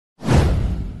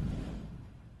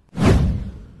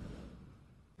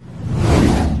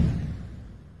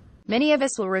Many of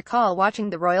us will recall watching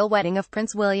the royal wedding of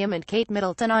Prince William and Kate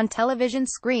Middleton on television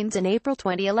screens in April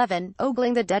 2011,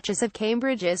 ogling the Duchess of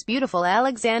Cambridge's beautiful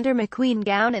Alexander McQueen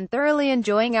gown and thoroughly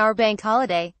enjoying our bank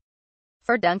holiday.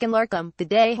 For Duncan Larcombe, the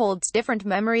day holds different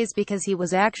memories because he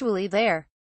was actually there.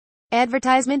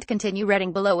 Advertisement continue.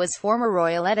 Reading below was former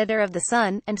royal editor of The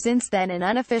Sun, and since then an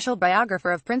unofficial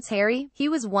biographer of Prince Harry. He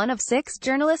was one of 6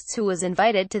 journalists who was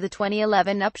invited to the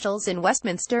 2011 nuptials in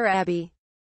Westminster Abbey.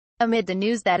 Amid the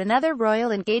news that another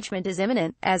royal engagement is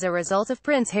imminent, as a result of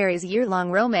Prince Harry's year-long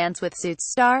romance with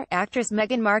Suits star, actress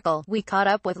Meghan Markle, we caught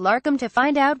up with Larcombe to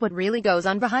find out what really goes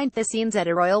on behind the scenes at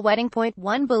a royal wedding. Point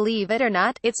 1. Believe it or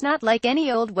not, it's not like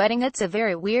any old wedding. It's a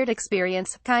very weird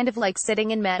experience, kind of like sitting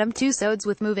in Madame Tussauds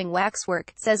with moving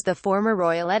waxwork, says the former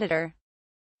royal editor.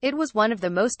 It was one of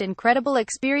the most incredible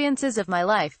experiences of my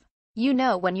life. You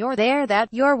know when you're there that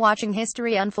you're watching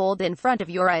history unfold in front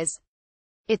of your eyes.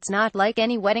 It's not like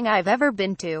any wedding I've ever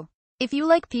been to. If you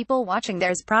like people watching,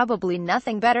 there's probably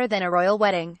nothing better than a royal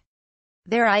wedding.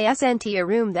 There isn't a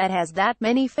room that has that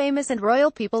many famous and royal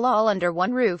people all under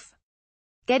one roof.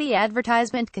 Getty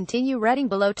advertisement continue. Reading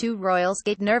below. 2 royals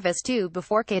get nervous too.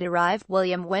 Before Kate arrived,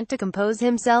 William went to compose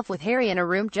himself with Harry in a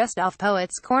room just off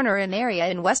Poets' Corner, an area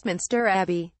in Westminster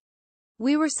Abbey.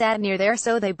 We were sat near there,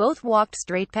 so they both walked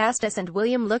straight past us and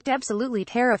William looked absolutely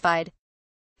terrified.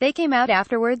 They came out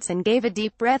afterwards and gave a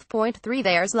deep breath. Point 3.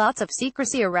 There's lots of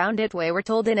secrecy around it. We were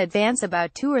told in advance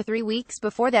about 2 or 3 weeks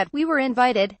before that we were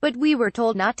invited, but we were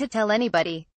told not to tell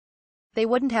anybody. They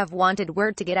wouldn't have wanted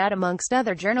word to get out amongst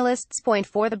other journalists. Point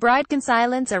 4. The bride can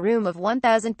silence a room of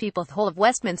 1,000 people. The whole of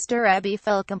Westminster Abbey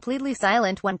fell completely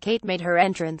silent when Kate made her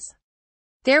entrance.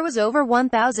 There was over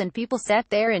 1,000 people sat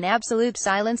there in absolute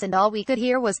silence, and all we could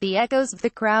hear was the echoes of the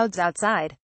crowds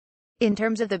outside. In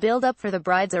terms of the build-up for the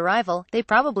bride's arrival, they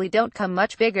probably don't come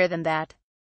much bigger than that.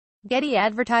 Getty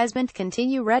advertisement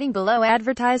continue. Reading below.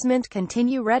 Advertisement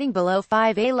continue. Reading below.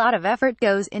 5. A lot of effort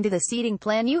goes into the seating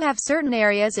plan. You have certain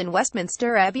areas in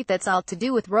Westminster Abbey that's all to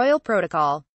do with royal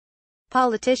protocol.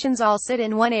 Politicians all sit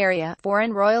in one area,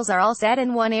 foreign royals are all sat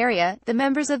in one area, the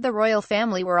members of the royal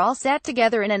family were all sat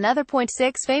together in another.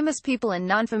 6. Famous people and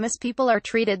non-famous people are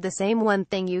treated the same. One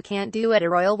thing you can't do at a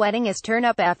royal wedding is turn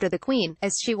up after the Queen,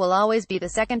 as she will always be the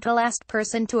second to last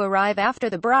person to arrive after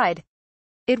the bride.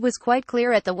 It was quite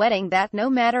clear at the wedding that no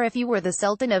matter if you were the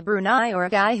Sultan of Brunei or a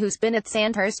guy who's been at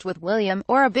Sandhurst with William,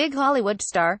 or a big Hollywood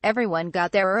star, everyone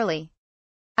got there early.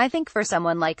 I think for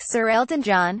someone like Sir Elton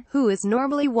John, who is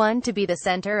normally one to be the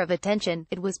center of attention,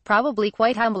 it was probably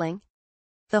quite humbling.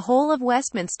 The whole of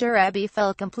Westminster Abbey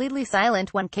fell completely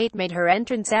silent when Kate made her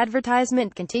entrance.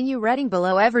 Advertisement continue. Reading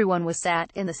below. Everyone was sat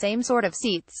in the same sort of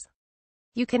seats.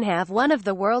 You can have one of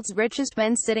the world's richest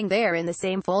men sitting there in the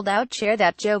same fold-out chair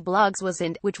that Joe Bloggs was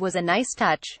in, which was a nice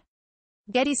touch.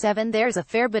 Getty. 7. There's a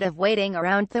fair bit of waiting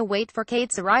around. The wait for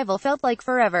Kate's arrival felt like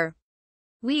forever.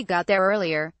 We got there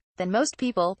earlier than most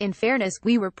people. In fairness,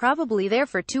 we were probably there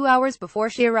for 2 hours before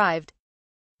she arrived.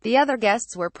 The other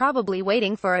guests were probably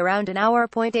waiting for around an hour.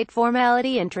 8.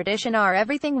 Formality and tradition are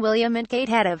everything. William and Kate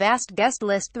had a vast guest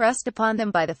list thrust upon them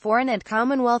by the Foreign and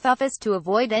Commonwealth Office to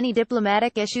avoid any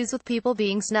diplomatic issues with people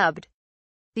being snubbed.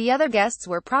 The other guests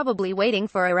were probably waiting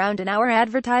for around an hour.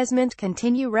 Advertisement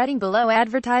continue. Reading below.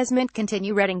 Advertisement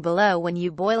continue. Reading below. When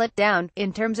you boil it down,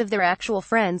 in terms of their actual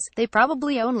friends, they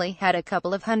probably only had a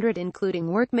couple of hundred, including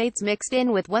workmates mixed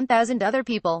in with 1,000 other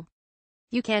people.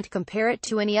 You can't compare it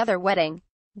to any other wedding.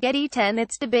 Getty. 10.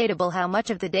 It's debatable how much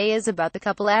of the day is about the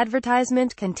couple.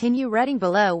 Advertisement continue. Reading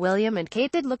below. William and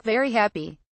Kate did look very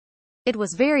happy. It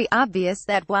was very obvious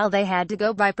that while they had to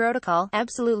go by protocol,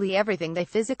 absolutely everything they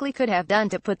physically could have done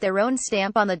to put their own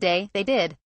stamp on the day, they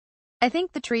did. I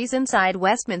think the trees inside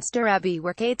Westminster Abbey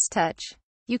were Kate's touch.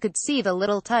 You could see the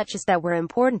little touches that were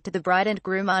important to the bride and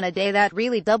groom on a day that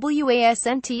really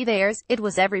wasn't theirs, it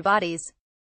was everybody's.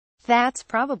 That's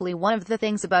probably one of the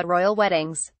things about royal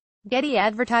weddings. Getty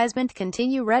advertisement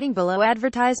continue. Reading below.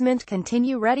 Advertisement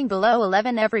continue. Reading below.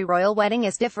 11. Every royal wedding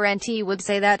is different. He would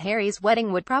say that Harry's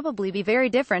wedding would probably be very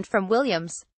different from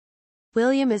William's.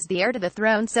 William is the heir to the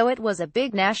throne, so it was a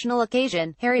big national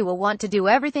occasion. Harry will want to do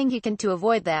everything he can to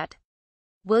avoid that.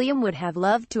 William would have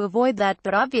loved to avoid that,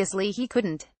 but obviously he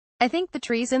couldn't. I think the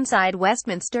trees inside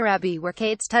Westminster Abbey were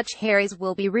Kate's touch. Harry's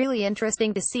will be really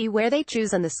interesting to see where they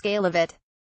choose on the scale of it.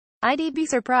 I'd be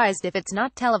surprised if it's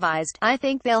not televised. I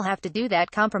think they'll have to do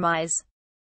that compromise.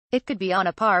 It could be on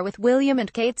a par with William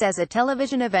and Kate's as a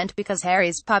television event because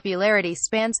Harry's popularity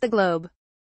spans the globe.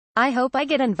 I hope I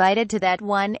get invited to that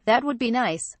one. That would be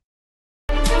nice.